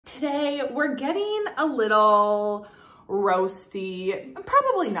Today we're getting a little roasty,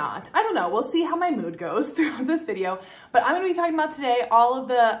 probably not, I don't know, we'll see how my mood goes through this video, but I'm gonna be talking about today all of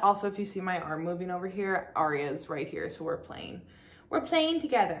the, also if you see my arm moving over here, Arya's right here, so we're playing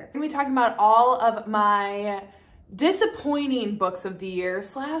together. I'm gonna be talking about all of my disappointing books of the year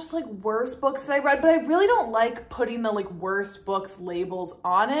slash like worst books that I read, but I really don't like putting the like worst books labels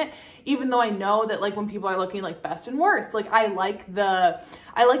on it, even though I know that like when people are looking like best and worst, like I like the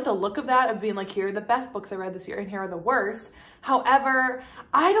look of that, of being like, here are the best books I read this year and here are the worst. However,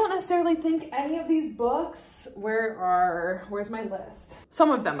 I don't necessarily think any of these books, where's my list?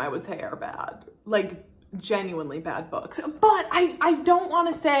 Some of them I would say are bad, like genuinely bad books, but I don't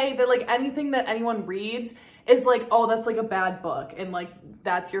want to say that like anything that anyone reads is like, oh, that's like a bad book and like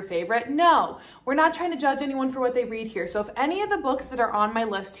that's your favorite. No, we're not trying to judge anyone for what they read here. So if any of the books that are on my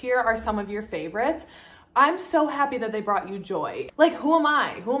list here are some of your favorites, I'm so happy that they brought you joy. Like, who am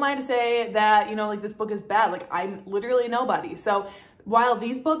I? Who am I to say that, you know, like this book is bad? Like, I'm literally nobody. So while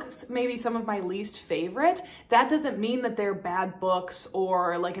these books may be some of my least favorite, that doesn't mean that they're bad books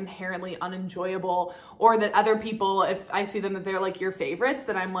or like inherently unenjoyable, or that other people, if I see them that they're like your favorites,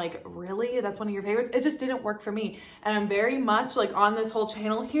 that I'm like, really? That's one of your favorites? It just didn't work for me. And I'm very much like on this whole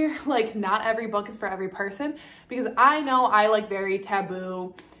channel here, like not every book is for every person, because I know I like very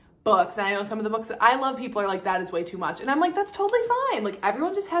taboo books, and I know some of the books that I love, people are like, that is way too much. And I'm like, that's totally fine. Like,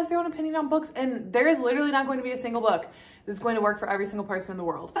 everyone just has their own opinion on books, and there is literally not going to be a single book that's going to work for every single person in the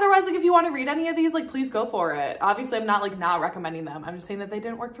world. Otherwise, like, if you want to read any of these, like, please go for it. Obviously, I'm not like not recommending them. I'm just saying that they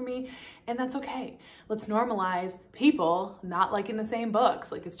didn't work for me, and that's okay. Let's normalize people not liking the same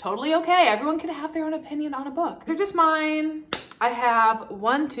books. Like, it's totally okay. Everyone can have their own opinion on a book. They're just mine. I have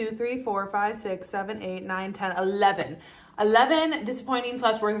 1, 2, 3, 4, 5, 6, 7, 8, 9, 10, 11 disappointing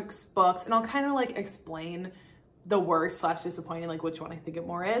slash worst books, and I'll kind of like explain the worst slash disappointing, like which one I think it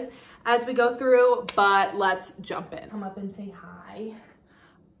more is as we go through, but let's jump in. Come up and say hi.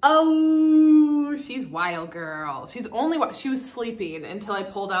 Oh, she's wild girl. She was sleeping until I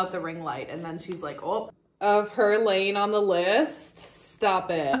pulled out the ring light, and then she's like, oh, of her laying on the list. Stop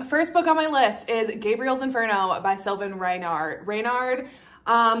it. First book on my list is Gabriel's Inferno by Sylvain Reynard.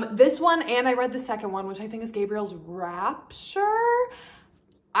 This one, and I read the second one, which I think is Gabriel's Rapture.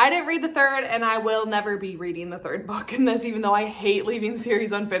 I didn't read the third, and I will never be reading the third book in this, even though I hate leaving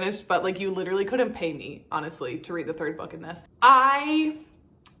series unfinished, but like you literally couldn't pay me, honestly, to read the third book in this. I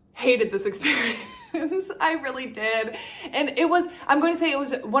hated this experience. I really did. And it was, I'm going to say it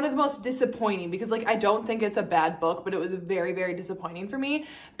was one of the most disappointing, because like I don't think it's a bad book, but it was very, very disappointing for me,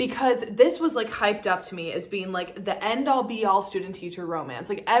 because this was like hyped up to me as being like the end all be all student teacher romance.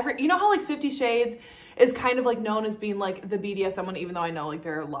 Like you know how like 50 Shades is kind of like known as being like the BDSM one, even though I know like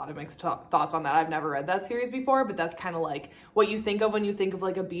there are a lot of mixed thoughts on that. I've never read that series before, but that's kind of like what you think of when you think of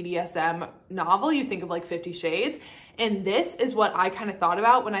like a BDSM novel. You think of like 50 Shades. And this is what I kind of thought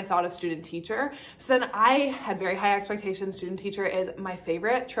about when I thought of student teacher. So then I had very high expectations. Student teacher is my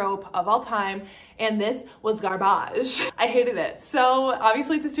favorite trope of all time, and this was garbage. I hated it. So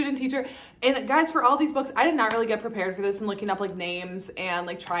obviously it's a student teacher. And guys, for all these books, I did not really get prepared for this and looking up like names and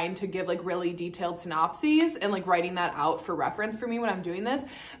like trying to give like really detailed synopses and like writing that out for reference for me when I'm doing this,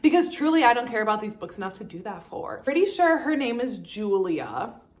 because truly I don't care about these books enough to do that for. Pretty sure her name is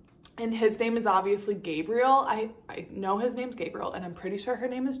Julia, and his name is obviously Gabriel. I know his name's Gabriel, and I'm pretty sure her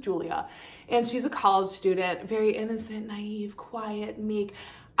name is Julia. And she's a college student, very innocent, naive, quiet, meek.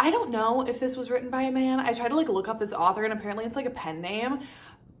 I don't know if this was written by a man. I tried to like look up this author, and apparently it's like a pen name.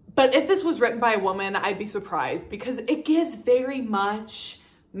 But if this was written by a woman, I'd be surprised, because it gives very much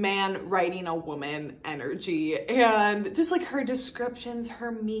man writing a woman energy. And just like her descriptions,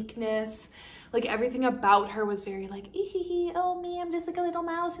 her meekness, like everything about her was very like, oh me, I'm just like a little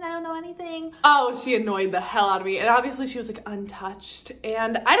mouse and I don't know anything. Oh, she annoyed the hell out of me. And obviously she was like untouched,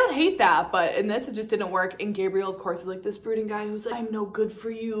 and I don't hate that, but in this it just didn't work. And Gabriel, of course, is like this brooding guy who's like, I'm no good for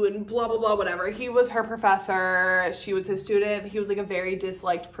you and blah, blah, blah, whatever. He was her professor. She was his student. He was like a very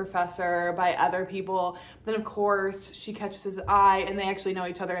disliked professor by other people. Then of course she catches his eye, and they actually know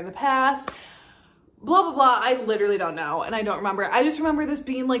each other in the past. Blah, blah, blah. I literally don't know, and I don't remember. I just remember this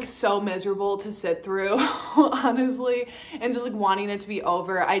being like so miserable to sit through, honestly, and just like wanting it to be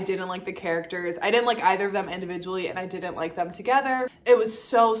over. I didn't like the characters. I didn't like either of them individually, and I didn't like them together. It was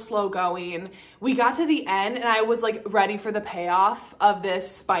so slow going. We got to the end, and I was like ready for the payoff of this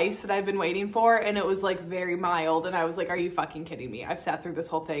spice that I've been waiting for, and it was like very mild, and I was like, are you fucking kidding me? I've sat through this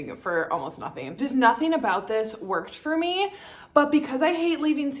whole thing for almost nothing. Just nothing about this worked for me. But because I hate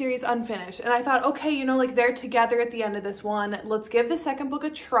leaving series unfinished, and I thought, okay, you know, like they're together at the end of this one, let's give the second book a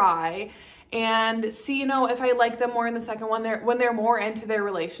try. and see, you know, if I like them more in the second one, when they're more into their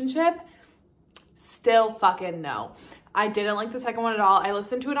relationship. Still fucking no. I didn't like the second one at all. I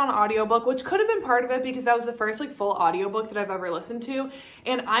listened to it on audiobook, which could have been part of it because that was the first like full audiobook that I've ever listened to.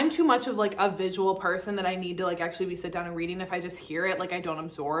 And I'm too much of like a visual person that I need to like actually be sit down and reading. If I just hear it, like I don't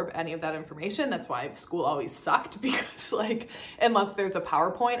absorb any of that information. That's why school always sucked, because like, unless there's a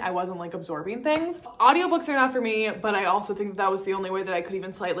PowerPoint, I wasn't like absorbing things. Audiobooks are not for me, but I also think that was the only way that I could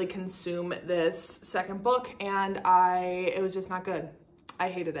even slightly consume this second book. And it was just not good. I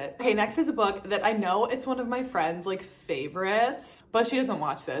hated it. Okay, next is a book that I know it's one of my friends' like favorites, but she doesn't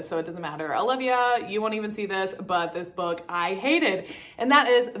watch this, so it doesn't matter. Olivia, you won't even see this, but this book I hated, and that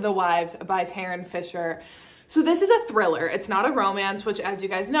is The Wives by Taryn Fisher. So this is a thriller. It's not a romance, which, as you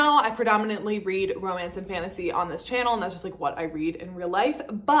guys know, I predominantly read romance and fantasy on this channel, and that's just like what I read in real life,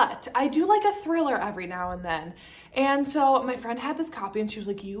 but I do like a thriller every now and then. And so my friend had this copy and she was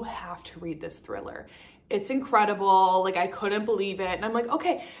like, you have to read this thriller. It's incredible. Like, I couldn't believe it. And I'm like,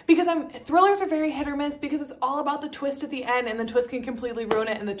 okay, because thrillers are very hit or miss because it's all about the twist at the end, and the twist can completely ruin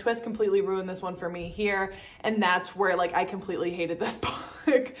it, and the twist completely ruined this one for me here. And that's where like I completely hated this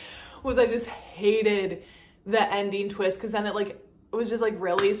book, was I just hated the ending twist, because then it was just like,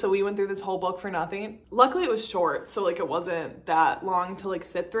 really? So we went through this whole book for nothing? Luckily it was short, so like it wasn't that long to like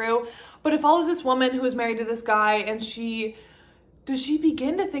sit through, but it follows this woman who is married to this guy, and does she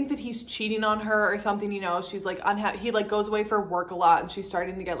begin to think that he's cheating on her or something? You know, she's like unhappy. He like goes away for work a lot, and she's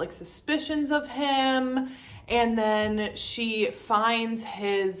starting to get like suspicions of him. And then she finds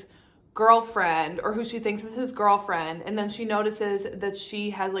his girlfriend, or who she thinks is his girlfriend. And then she notices that she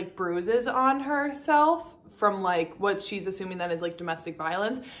has like bruises on herself from like what she's assuming that is like domestic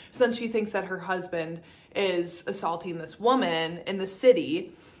violence. So then she thinks that her husband is assaulting this woman in the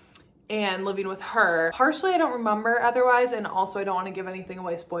city and living with her. Partially, I don't remember otherwise, and also I don't want to give anything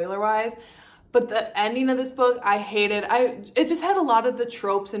away spoiler-wise, but the ending of this book, I hated. It just had a lot of the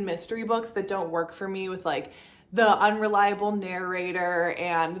tropes in mystery books that don't work for me, with like the unreliable narrator,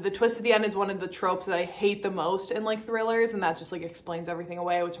 and the twist at the end is one of the tropes that I hate the most in like thrillers, and that just like explains everything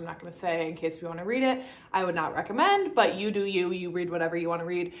away, which I'm not going to say in case you want to read it. I would not recommend, but you do you read whatever you want to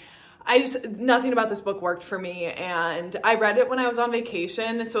read. Nothing about this book worked for me, and I read it when I was on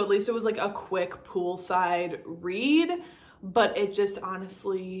vacation, so at least it was like a quick poolside read, but it just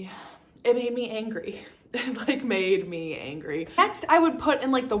honestly, it made me angry. It like made me angry. Next, I would put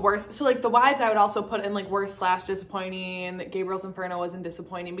in like the worst. So like The Wives, I would also put in like worst / disappointing. Gabriel's Inferno wasn't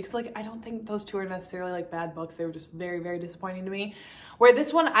disappointing because like I don't think those two are necessarily like bad books. They were just very, very disappointing to me. Where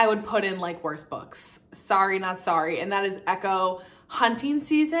this one, I would put in like worst books. Sorry, not sorry. And that is Echo Hunting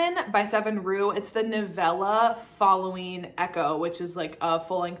Season by Seven Rue. It's the novella following Echo, which is like a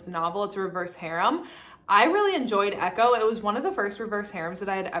full-length novel. It's a reverse harem. I really enjoyed Echo. It was one of the first reverse harems that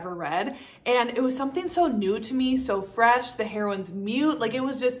I had ever read, and it was something so new to me, so fresh. The heroine's mute. Like, it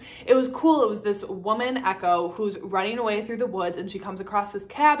was cool. It was this woman, Echo, who's running away through the woods, and she comes across this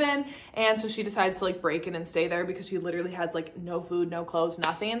cabin, and so she decides to like break in and stay there because she literally has like no food, no clothes,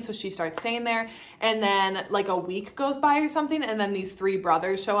 nothing. So she starts staying there, and then like a week goes by or something, and then these three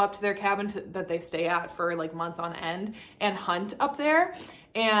brothers show up to their cabin that they stay at for like months on end and hunt up there.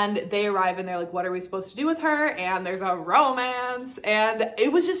 And they arrive and they're like, what are we supposed to do with her? And there's a romance, and it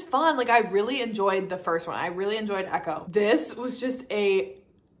was just fun. Like, I really enjoyed the first one. I really enjoyed Echo. This was just a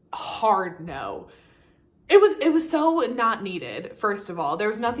hard no. It was so not needed. First of all, there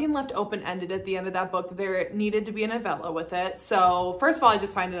was nothing left open-ended at the end of that book. There needed to be a novella with it. So first of all, I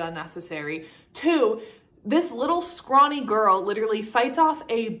just find it unnecessary. Two, this little scrawny girl literally fights off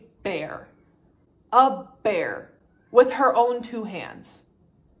a bear with her own two hands.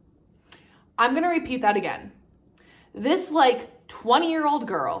 I'm going to repeat that again. This like 20-year-old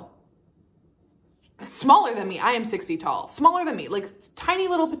girl, smaller than me, I am 6 feet tall, smaller than me, like tiny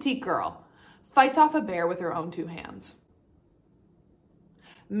little petite girl, fights off a bear with her own two hands.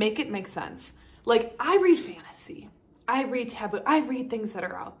 Make it make sense. Like, I read fantasy, I read taboo, I read things that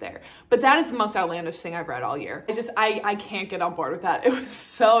are out there, but that is the most outlandish thing I've read all year. I can't get on board with that. It was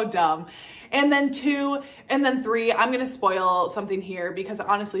so dumb. And then three, I'm gonna spoil something here because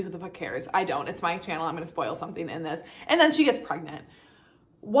honestly, who the fuck cares? I don't. It's my channel. I'm gonna spoil something in this. And then she gets pregnant.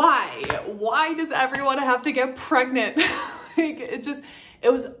 Why? Why does everyone have to get pregnant? Like, it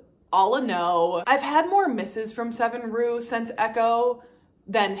was all a no. I've had more misses from Seven Rue since Echo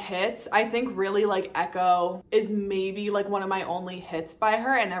than hits. I think really like Echo is maybe like one of my only hits by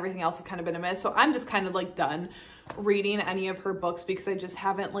her, and everything else has kind of been a miss. So I'm just kind of like done reading any of her books because I just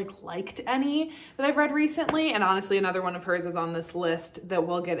haven't like liked any that I've read recently. And honestly, another one of hers is on this list that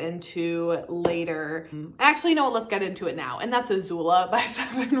we'll get into later. Actually, you know what? Let's get into it now. And that's Azula by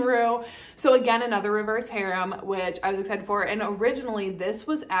Seven Rue. So again, another reverse harem, which I was excited for. And originally this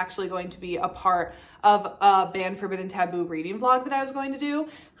was actually going to be a part of a Banned, Forbidden, Taboo reading vlog that I was going to do.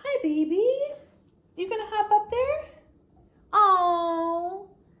 Hi, baby. You gonna hop up there? Oh,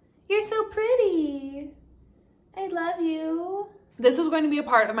 you're so pretty. I love you. This was going to be a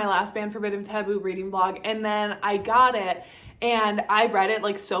part of my last Banned, Forbidden, Taboo reading vlog, and then I got it and I read it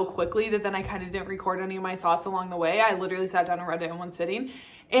like so quickly that then I kind of didn't record any of my thoughts along the way. I literally sat down and read it in one sitting.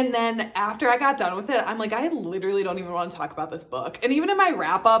 And then after I got done with it, I'm like, I literally don't even want to talk about this book. And even in my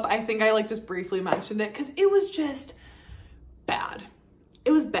wrap up, I think I like just briefly mentioned it because it was just bad.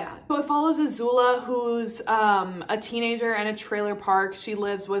 It was bad. So it follows Azula, who's a teenager in a trailer park. She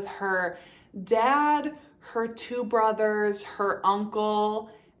lives with her dad, her two brothers, her uncle,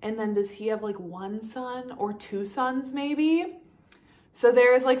 and then does he have like one son or two sons maybe? So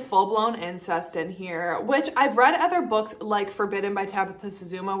there's like full-blown incest in here, which I've read other books like Forbidden by Tabitha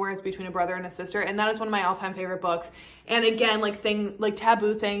Suzuma, where it's between a brother and a sister, and that is one of my all-time favorite books. And again, like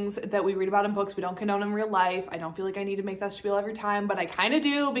taboo things that we read about in books we don't condone in real life. I don't feel like I need to make that spiel every time, but I kind of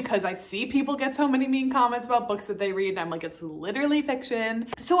do because I see people get so many mean comments about books that they read, and I'm like, it's literally fiction.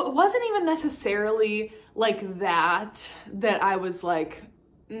 So it wasn't even necessarily like that I was like,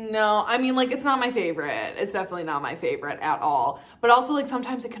 no, I mean, like, it's not my favorite. It's definitely not my favorite at all. But also, like,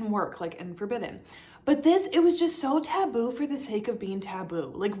 sometimes it can work, like in Forbidden. But this, it was just so taboo for the sake of being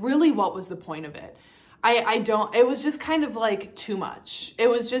taboo. Like, really, what was the point of it? It was just kind of, like, too much. It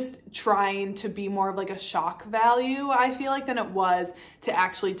was just trying to be more of, like, a shock value, I feel like, than it was to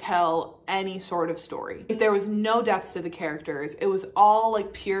actually tell any sort of story. There was no depth to the characters. It was all,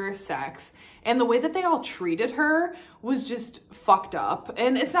 like, pure sex. And the way that they all treated her was just fucked up.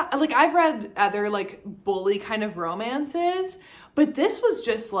 And it's not, like, I've read other, like, bully kind of romances, but this was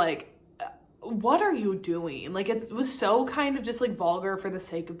just, like, what are you doing? Like, it was so kind of just, like, vulgar for the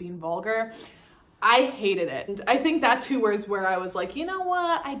sake of being vulgar. I hated it. And I think that, too, was where I was like, you know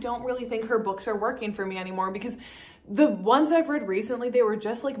what? I don't really think her books are working for me anymore because the ones that I've read recently, they were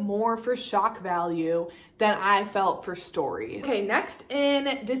just like more for shock value than I felt for story. Okay, next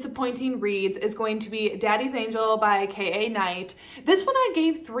in disappointing reads is going to be Daddy's Angel by K.A. Knight. This one I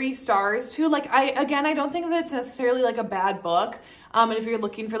gave 3 stars to. Like, I don't think that it's necessarily like a bad book. And if you're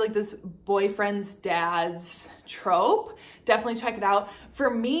looking for like this boyfriend's dad's trope, definitely check it out.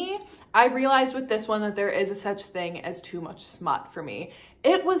 For me, I realized with this one that there is a such thing as too much smut for me.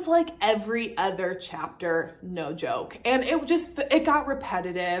 It was like every other chapter, no joke. And it got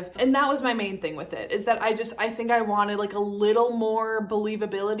repetitive. And that was my main thing with it, is that I think I wanted like a little more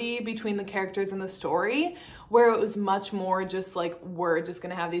believability between the characters in the story, where it was much more just like, we're just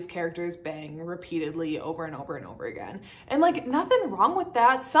gonna have these characters bang repeatedly over and over and over again. And like, nothing wrong with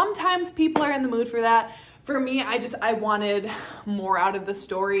that. Sometimes people are in the mood for that. For me, I wanted more out of the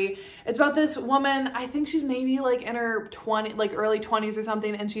story. It's about this woman, I think she's maybe like in her early 20s or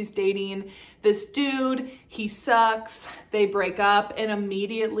something, and she's dating this dude. He sucks. They break up, and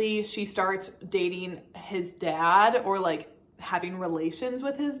immediately she starts dating his dad, or like having relations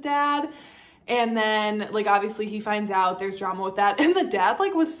with his dad. And then, like, obviously he finds out, there's drama with that. And the dad,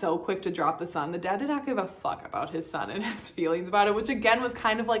 like, was so quick to drop the son. The dad did not give a fuck about his son and his feelings about it, which again was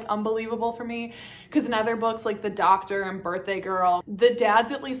kind of like unbelievable for me. Because in other books, like The Doctor and Birthday Girl, the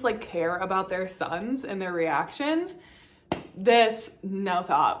dads at least like care about their sons and their reactions. This, no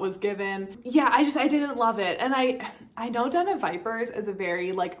thought was given. Yeah, I didn't love it. And I know Den of Vipers is a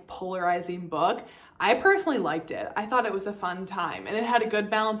very like polarizing book. I personally liked it. I thought it was a fun time, and it had a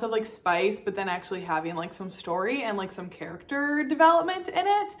good balance of like spice, but then actually having like some story and like some character development in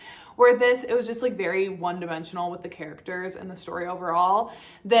it, where it was just like very one-dimensional with the characters and the story overall,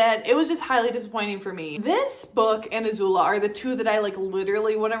 that it was just highly disappointing for me. This book and Azula are the two that I like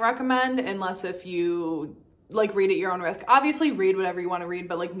literally wouldn't recommend unless if you like read at your own risk. Obviously read whatever you want to read,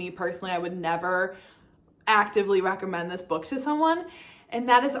 but like me personally, I would never actively recommend this book to someone. And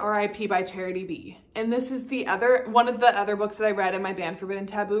that is R.I.P. by Charity B. And this is one of the other books that I read in my Banned, Forbidden,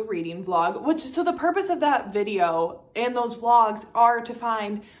 Taboo reading vlog, so the purpose of that video and those vlogs are to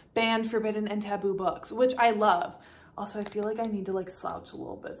find banned, forbidden, and taboo books, which I love. Also, I feel like I need to like slouch a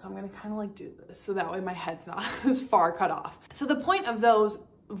little bit, so I'm gonna kind of like do this so that way my head's not as far cut off. So the point of those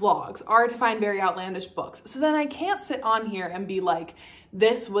vlogs are to find very outlandish books. So then I can't sit on here and be like,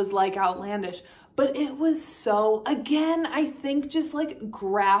 this was like outlandish. But it was so, again, I think just like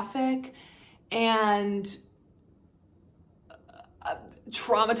graphic and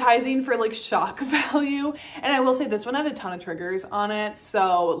traumatizing for like shock value. And I will say this one had a ton of triggers on it.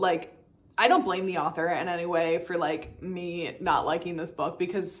 So like, I don't blame the author in any way for like me not liking this book,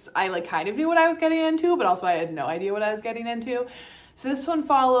 because I like kind of knew what I was getting into, but also I had no idea what I was getting into. So this one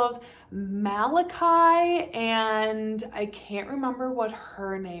follows Malachi, and I can't remember what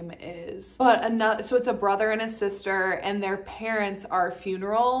her name is, but another, so it's a brother and a sister, and their parents are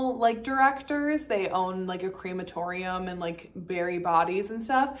funeral like directors. They own like a crematorium and like bury bodies and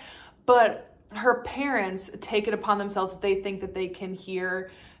stuff, but her parents take it upon themselves that they think that they can hear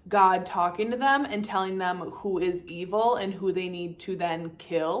God talking to them and telling them who is evil and who they need to then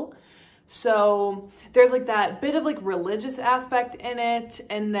kill. So there's like that bit of like religious aspect in it,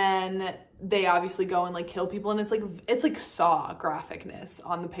 and then they obviously go and like kill people, and it's like Saw graphicness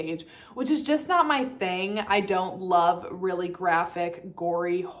on the page, which is just not my thing. I don't love really graphic,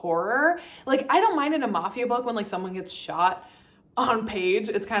 gory horror. Like, I don't mind in a mafia book when like someone gets shot on page.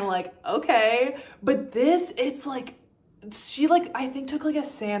 It's kind of like, okay, but this, it's like, she like, I think took like a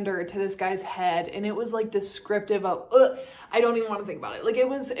sander to this guy's head, and it was like descriptive of, I don't even want to think about it. Like, it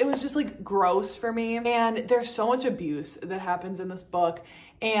was just like gross for me. And there's so much abuse that happens in this book.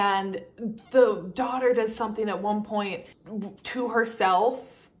 And the daughter does something at one point to herself.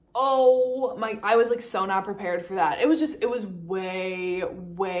 Oh my, I was like so not prepared for that. It was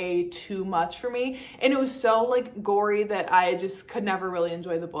way too much for me. And it was so like gory that I just could never really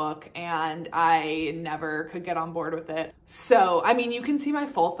enjoy the book, and I never could get on board with it. So, I mean, you can see my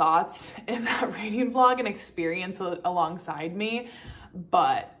full thoughts in that reading vlog and experience alongside me.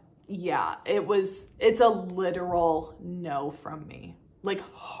 But yeah, it's a literal no from me. Like,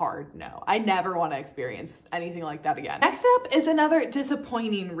 hard no. I never want to experience anything like that again. Next up is another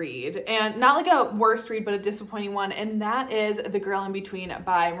disappointing read, and not like a worst read, but a disappointing one, and that is The Girl in Between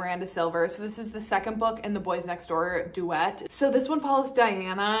by Miranda Silver. So this is the second book in the Boys Next Door duet. So this one follows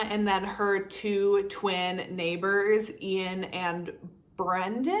Diana and then her two twin neighbors, Ian and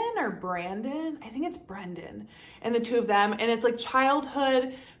Brandon. I think it's Brendan, and the two of them, and it's like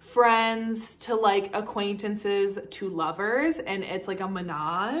childhood friends to like acquaintances to lovers, and it's like a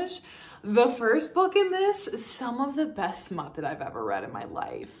menage. The first book in this is some of the best smut that I've ever read in my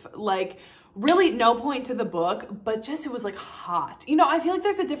life. Like, really no point to the book, but just it was like hot. You know, I feel like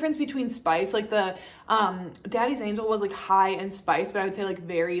there's a difference between spice. Like the Daddy's Angel was like high in spice, but I would say like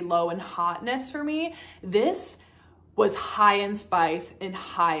very low in hotness for me. This was high in spice and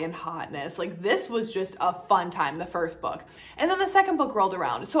high in hotness. Like, this was just a fun time, the first book. And then the second book rolled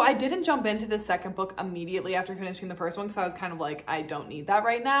around. So I didn't jump into the second book immediately after finishing the first one, because I was kind of like, I don't need that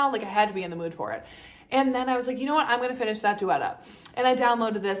right now. Like, I had to be in the mood for it. And then I was like, you know what? I'm going to finish that duet up. And I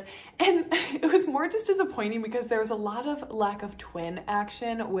downloaded this, and it was more just disappointing because there was a lot of lack of twin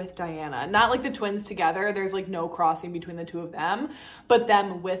action with Diana. Not like the twins together. There's like no crossing between the two of them, but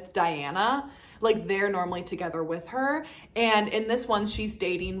them with Diana. Like, they're normally together with her, and in this one she's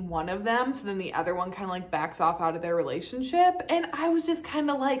dating one of them, so then the other one kind of like backs off out of their relationship, and I was just kind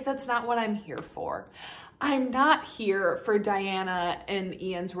of like, that's not what I'm here for. I'm not here for Diana and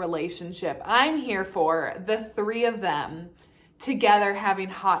Ian's relationship. I'm here for the three of them together having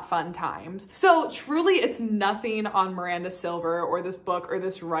hot fun times. So truly, it's nothing on Miranda Silver or this book or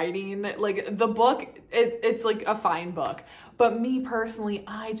this writing. Like, the book, it's like a fine book. But me personally,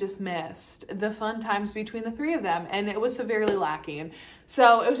 I just missed the fun times between the three of them, and it was severely lacking.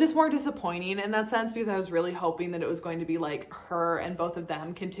 So it was just more disappointing in that sense, because I was really hoping that it was going to be like her and both of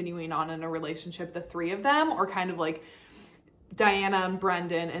them continuing on in a relationship, the three of them, or kind of like Diana and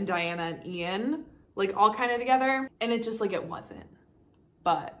Brendan and Diana and Ian, like all kind of together. And it just like, it wasn't.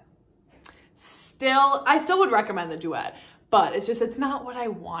 But still, I still would recommend the duet. But it's just, it's not what I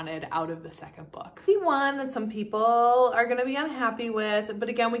wanted out of the second book. The one that some people are gonna be unhappy with, but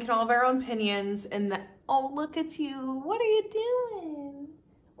again, we can all have our own opinions, and that, oh, look at you. What are you doing?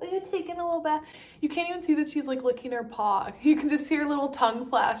 Are you taking a little bath? You can't even see that she's like licking her paw. You can just see her little tongue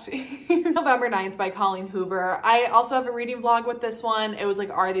flashing. November 9th by Colleen Hoover. I also have a reading vlog with this one. It was like,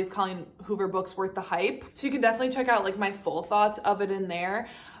 are these Colleen Hoover books worth the hype? So you can definitely check out like my full thoughts of it in there.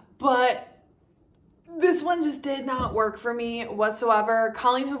 But this one just did not work for me whatsoever.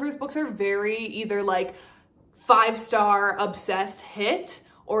 Colleen Hoover's books are very either like 5-star obsessed hit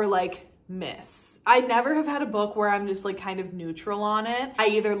or like miss. I never have had a book where I'm just like kind of neutral on it. I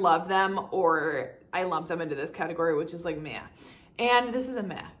either love them or I lump them into this category, which is like meh. And this is a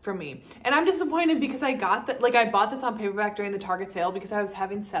meh for me. And I'm disappointed because I got that, like, I bought this on paperback during the Target sale because I was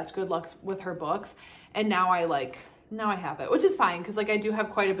having such good luck with her books. And now I like Now I have it, which is fine because like I do have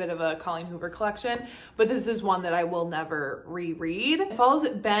quite a bit of a Colleen Hoover collection, but this is one that I will never reread. It follows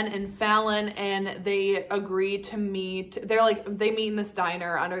Ben and Fallon, and they agree to meet. They meet in this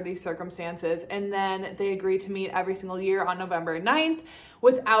diner under these circumstances, and then they agree to meet every single year on November 9th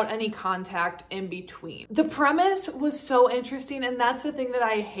without any contact in between. The premise was so interesting, and that's the thing that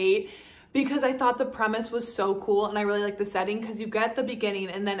I hate, because I thought the premise was so cool and I really like the setting, because you get the beginning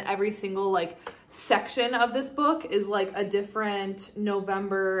and then every single like section of this book is like a different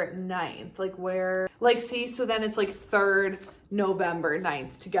November 9th, like where like see, so then it's like 3rd November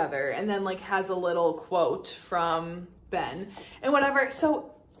 9th together, and then like has a little quote from Ben and whatever.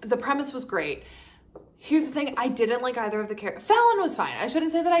 So the premise was great. Here's the thing, I didn't like either of the characters. Fallon was fine. I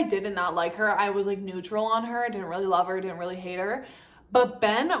shouldn't say that I did not like her. I was like neutral on her. I didn't really love her, didn't really hate her. But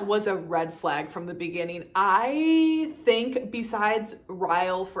Ben was a red flag from the beginning. I think, besides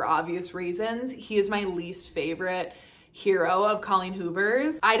Ryle for obvious reasons, he is my least favorite hero of Colleen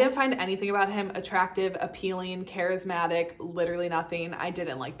Hoover's. I didn't find anything about him attractive, appealing, charismatic, literally nothing. I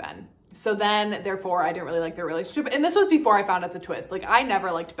didn't like Ben. So then, therefore, I didn't really like their relationship. And this was before I found out the twist. Like, I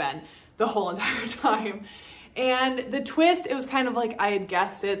never liked Ben the whole entire time. And the twist, it was kind of like I had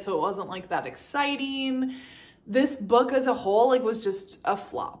guessed it, so it wasn't like that exciting. This book as a whole like was just a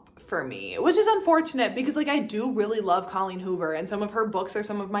flop for me, which is unfortunate because like I do really love Colleen Hoover, and some of her books are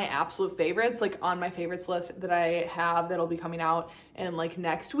some of my absolute favorites, like on my favorites list that I have that'll be coming out in like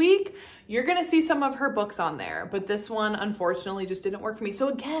next week. You're gonna see some of her books on there, but this one unfortunately just didn't work for me. So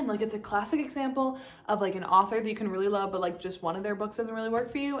again, like it's a classic example of like an author that you can really love, but like just one of their books doesn't really work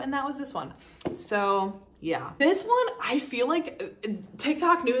for you, and that was this one. So yeah, this one, I feel like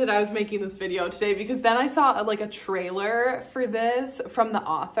TikTok knew that I was making this video today, because then I saw like a trailer for this from the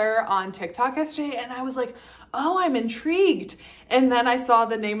author on TikTok yesterday, and I was like, oh, I'm intrigued. And then I saw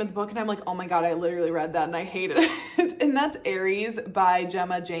the name of the book and I'm like, oh my God, I literally read that and I hated it. And that's Aries by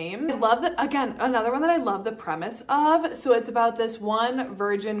Gemma James. I love that, again, another one that I love the premise of. So it's about this one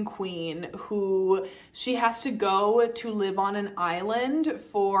virgin queen who she has to go to live on an island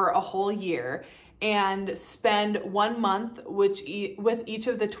for a whole year and spend 1 month with each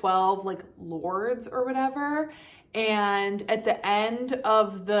of the 12 like lords or whatever. And at the end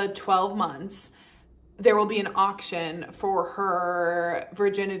of the 12 months, there will be an auction for her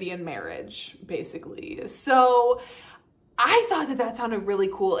virginity and marriage, basically. So I thought that that sounded really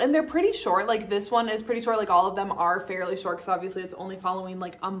cool, and they're pretty short. Like this one is pretty short. Like all of them are fairly short because obviously it's only following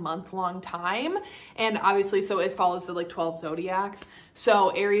like a month-long time, and obviously so it follows the like 12 zodiacs. So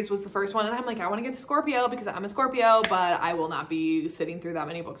Aries was the first one, and I'm like, I want to get to Scorpio because I'm a Scorpio, but I will not be sitting through that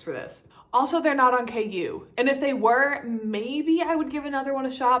many books for this. Also, they're not on KU, and if they were, maybe I would give another one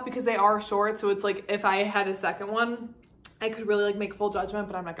a shot because they are short. So it's like if I had a second one, I could really like make a full judgment,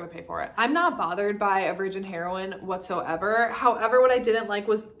 but I'm not gonna pay for it. I'm not bothered by a virgin heroine whatsoever. However, what I didn't like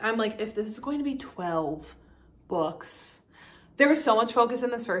was, I'm like, if this is going to be 12 books, there was so much focus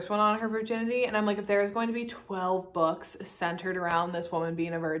in this first one on her virginity, and I'm like, if there is going to be 12 books centered around this woman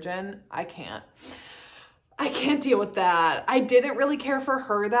being a virgin, I can't deal with that. I didn't really care for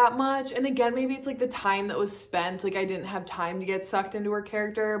her that much. And again, maybe it's like the time that was spent. Like I didn't have time to get sucked into her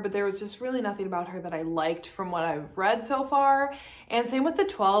character, but there was just really nothing about her that I liked from what I've read so far. And same with the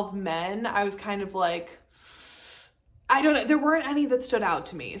 12 men. I was kind of like, I don't know, there weren't any that stood out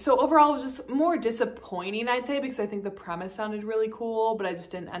to me. So overall, it was just more disappointing, I'd say, because I think the premise sounded really cool, but I just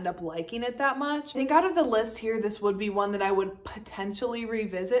didn't end up liking it that much. I think out of the list here, this would be one that I would potentially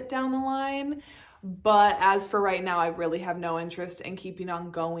revisit down the line. But as for right now, I really have no interest in keeping on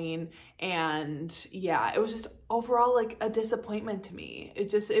going. And yeah, it was just overall like a disappointment to me.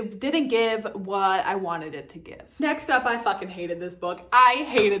 It didn't give what I wanted it to give. Next up, I fucking hated this book. I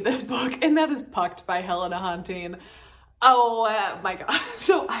hated this book, and that is Pucked by Helena Hunting. Oh my God.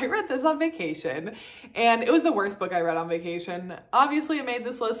 So I read this on vacation, and it was the worst book I read on vacation. Obviously it made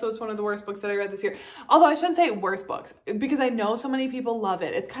this list, so it's one of the worst books that I read this year. Although I shouldn't say worst books, because I know so many people love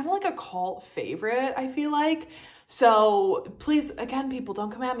it. It's kind of like a cult favorite, I feel like. So please, again, people,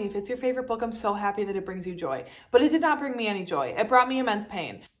 don't come at me. If it's your favorite book, I'm so happy that it brings you joy. But it did not bring me any joy. It brought me immense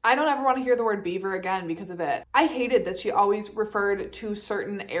pain. I don't ever want to hear the word beaver again because of it. I hated that she always referred to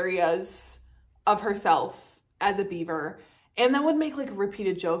certain areas of herself as a beaver, and then would make like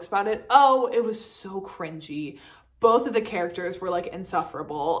repeated jokes about it. Oh, it was so cringy. Both of the characters were like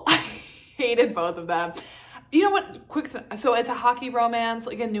insufferable. I hated both of them. You know what? Quick, so it's a hockey romance,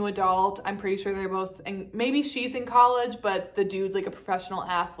 like a new adult. I'm pretty sure they're both, and maybe she's in college, but the dude's like a professional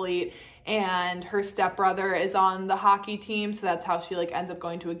athlete, and her stepbrother is on the hockey team, so that's how she like ends up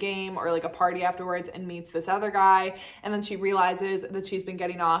going to a game or like a party afterwards and meets this other guy, and then she realizes that she's been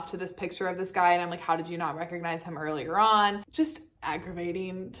getting off to this picture of this guy, and I'm like, how did you not recognize him earlier on? Just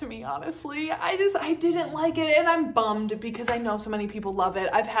aggravating to me, honestly. I didn't like it, and I'm bummed because I know so many people love it.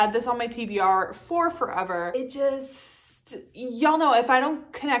 I've had this on my TBR for forever. It just, y'all know, if I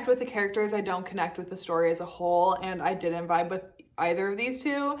don't connect with the characters, I don't connect with the story as a whole, and I didn't vibe with either of these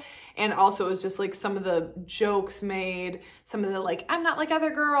two. And also it was just like some of the jokes made, some of the like, I'm not like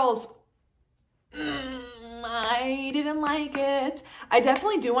other girls. I didn't like it. I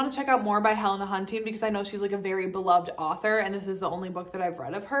definitely do want to check out more by Helena Hunting because I know she's like a very beloved author, and this is the only book that I've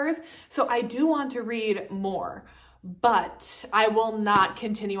read of hers. So I do want to read more, but I will not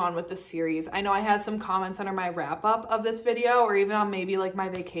continue on with the series. I know I had some comments under my wrap up of this video, or even on maybe like my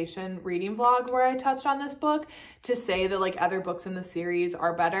vacation reading vlog where I touched on this book, to say that like other books in the series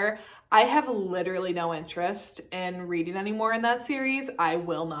are better. I have literally no interest in reading anymore in that series. I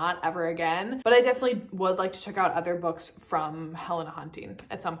will not ever again, but I definitely would like to check out other books from Helena Hunting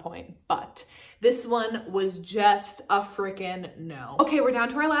at some point, but this one was just a freaking no. Okay, we're down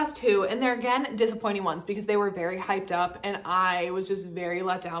to our last two, and they're again disappointing ones because they were very hyped up and I was just very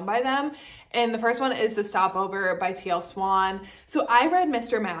let down by them. And the first one is The Stopover by T.L. Swan. So I read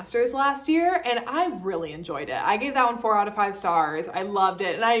Mr. Masters last year and I really enjoyed it. I gave that one 4 out of 5 stars. I loved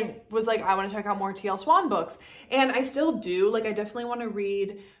it. And I was like, I want to check out more T.L. Swan books. And I still do. Like, I definitely want to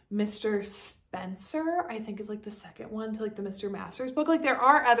read Mr. Spencer, I think is like the second one to like the Mr. Masters book. Like, there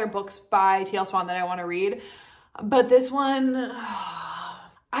are other books by T.L. Swan that I want to read, but this one,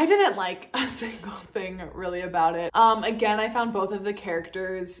 I didn't like a single thing really about it. Again, I found both of the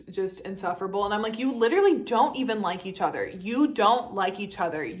characters just insufferable, and I'm like, you literally don't even like each other. You don't like each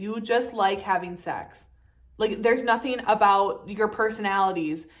other. You just like having sex. Like, there's nothing about your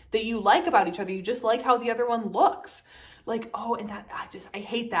personalities that you like about each other. You just like how the other one looks. Like, oh, and that, I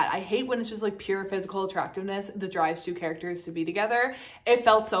hate that. I hate when it's just like pure physical attractiveness that drives two characters to be together. It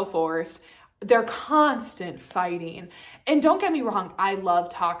felt so forced. They're constant fighting. And don't get me wrong, I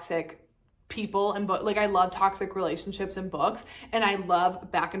love toxic people and like I love toxic relationships in books, and I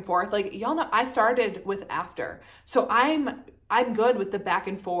love back and forth. Like, y'all know I started with After. So I'm good with the back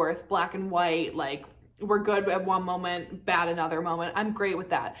and forth, black and white, like we're good at one moment, bad another moment. I'm great with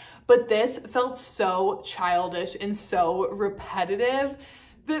that. But this felt so childish and so repetitive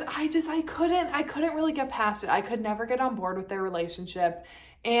that I couldn't really get past it. I could never get on board with their relationship.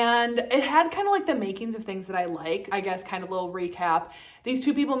 And it had kind of like the makings of things that I like. I guess kind of a little recap. These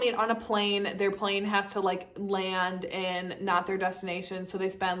two people meet on a plane. Their plane has to like land in not their destination. So they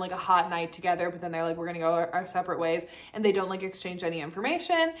spend like a hot night together, but then they're like, we're going to go our separate ways, and they don't like exchange any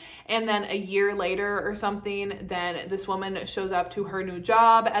information. And then a year later or something, then this woman shows up to her new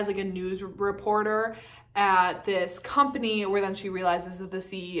job as like a news reporter at this company, where then she realizes that the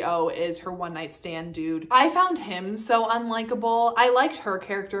CEO is her one-night stand dude. I found him so unlikable. I liked her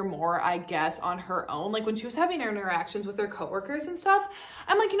character more, I guess, on her own. Like, when she was having her interactions with her coworkers and stuff,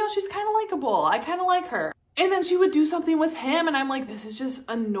 I'm like, you know, she's kind of likable. I kind of like her. And then she would do something with him, and I'm like, this is just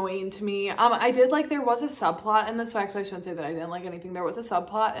annoying to me. I did like, there was a subplot in this, so actually I shouldn't say that I didn't like anything. There was a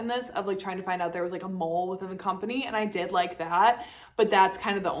subplot in this of like trying to find out there was like a mole within the company, and I did like that, but that's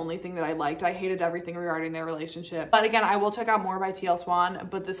kind of the only thing that I liked. I hated everything regarding their relationship. But again, I will check out more by T.L. Swan,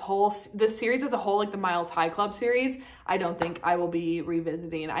 but this series as a whole, like the Miles High Club series, I don't think I will be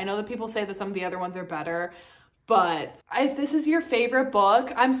revisiting. I know that people say that some of the other ones are better, but if this is your favorite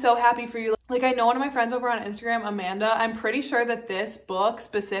book, I'm so happy for you. Like, I know one of my friends over on Instagram, Amanda, I'm pretty sure that this book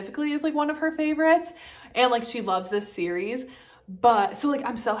specifically is like one of her favorites, and like she loves this series. But so like,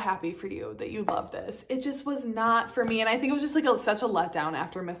 I'm so happy for you that you love this. It just was not for me, and I think it was just like such a letdown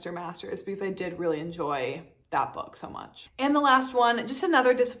after Mr. Masters, because I did really enjoy that book so much. And the last one, just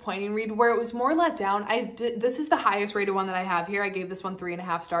another disappointing read where it was more let down. This is the highest rated one that I have here. I gave this one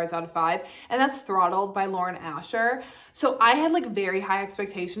 3.5 stars out of 5, and that's Throttled by Lauren Asher. So I had like very high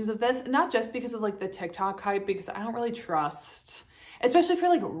expectations of this, not just because of like the TikTok hype, because I don't really trust, especially for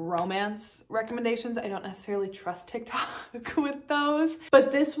like romance recommendations, I don't necessarily trust TikTok with those.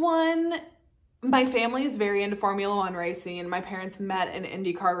 But this one, my family is very into Formula One racing. My parents met in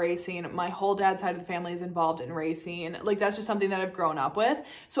IndyCar racing. My whole dad's side of the family is involved in racing. Like, that's just something that I've grown up with.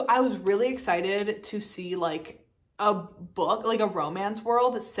 So I was really excited to see like a book, like a romance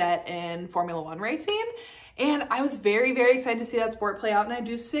world set in Formula One racing. And I was very, very excited to see that sport play out. And I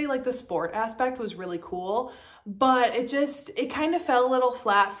do say like the sport aspect was really cool, but it kind of fell a little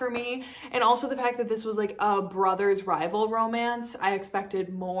flat for me. And also the fact that this was like a brothers rival romance, I expected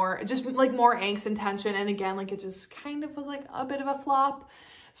more, just like more angst and tension. And again, like it just kind of was like a bit of a flop.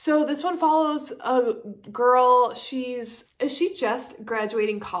 So this one follows a girl, she just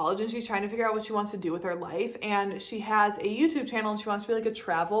graduating college and she's trying to figure out what she wants to do with her life. And she has a YouTube channel and she wants to be like a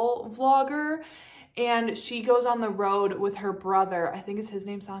travel vlogger. And she goes on the road with her brother. I think is his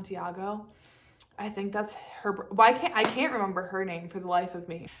name Santiago. I think that's her. Why I can't remember her name for the life of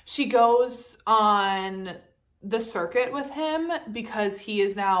me. She goes on the circuit with him because he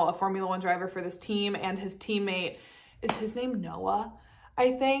is now a Formula 1 driver for this team, and his teammate, is his name Noah,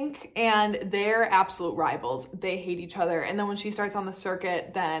 I think, and they're absolute rivals. They hate each other. And then when she starts on the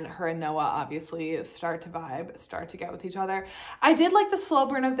circuit, then her and Noah obviously start to vibe, start to get with each other. I did like the slow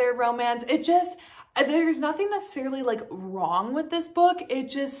burn of their romance. There's nothing necessarily like wrong with this book. It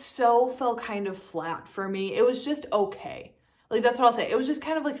just so felt kind of flat for me. It was just okay. Like that's what I'll say. It was just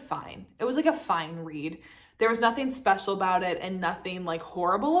kind of like fine. It was like a fine read. There was nothing special about it and nothing like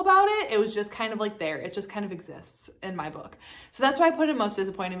horrible about it. It was just kind of like there. It just kind of exists in my book. So that's why I put it most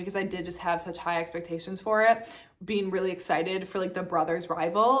disappointing, because I did just have such high expectations for it, being really excited for like the brothers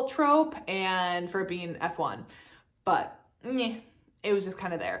rival trope and for being F1. But it was just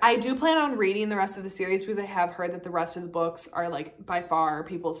kind of there. I do plan on reading the rest of the series because I have heard that the rest of the books are like by far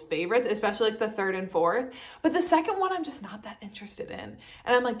people's favorites, especially like the third and fourth. But the second one I'm just not that interested in.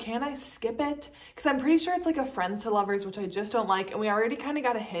 And I'm like, can I skip it? Because I'm pretty sure it's like a friends to lovers, which I just don't like. And we already kind of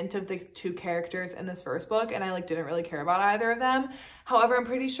got a hint of the two characters in this first book, and I like didn't really care about either of them. However, I'm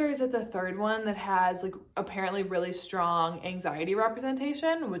pretty sure is it the third one that has like apparently really strong anxiety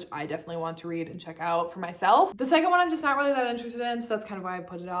representation, which I definitely want to read and check out for myself. The second one I'm just not really that interested in, so that's kind of why I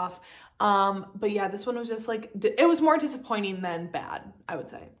put it off. But yeah, this one was just like, it was more disappointing than bad, I would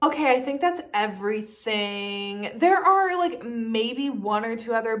say. Okay, I think that's everything. There are like maybe one or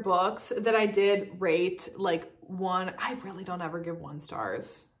two other books that I did rate like one. I really don't ever give 1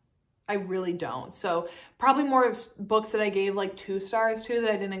 stars. I really don't. So probably more books that I gave like 2 stars to that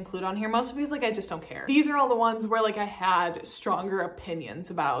I didn't include on here. Most of these, like, I just don't care. These are all the ones where like I had stronger opinions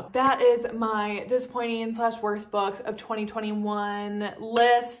about. That is my disappointing / worst books of 2021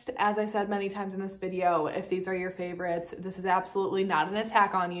 list. As I said many times in this video, if these are your favorites, this is absolutely not an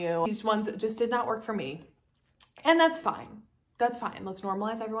attack on you. These ones just did not work for me. And that's fine. That's fine. Let's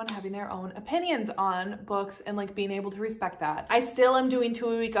normalize everyone having their own opinions on books and like being able to respect that. I still am doing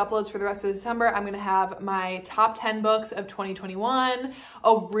 2-a-week uploads for the rest of December. I'm going to have my top 10 books of 2021,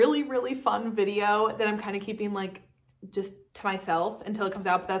 a really, really fun video that I'm kind of keeping like just to myself until it comes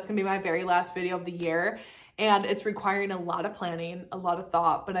out, but that's going to be my very last video of the year. And it's requiring a lot of planning, a lot of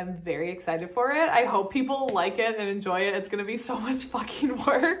thought, but I'm very excited for it. I hope people like it and enjoy it. It's gonna be so much fucking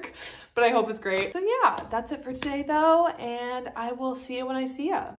work, but I hope it's great. So yeah, that's it for today though, and I will see you when I see ya.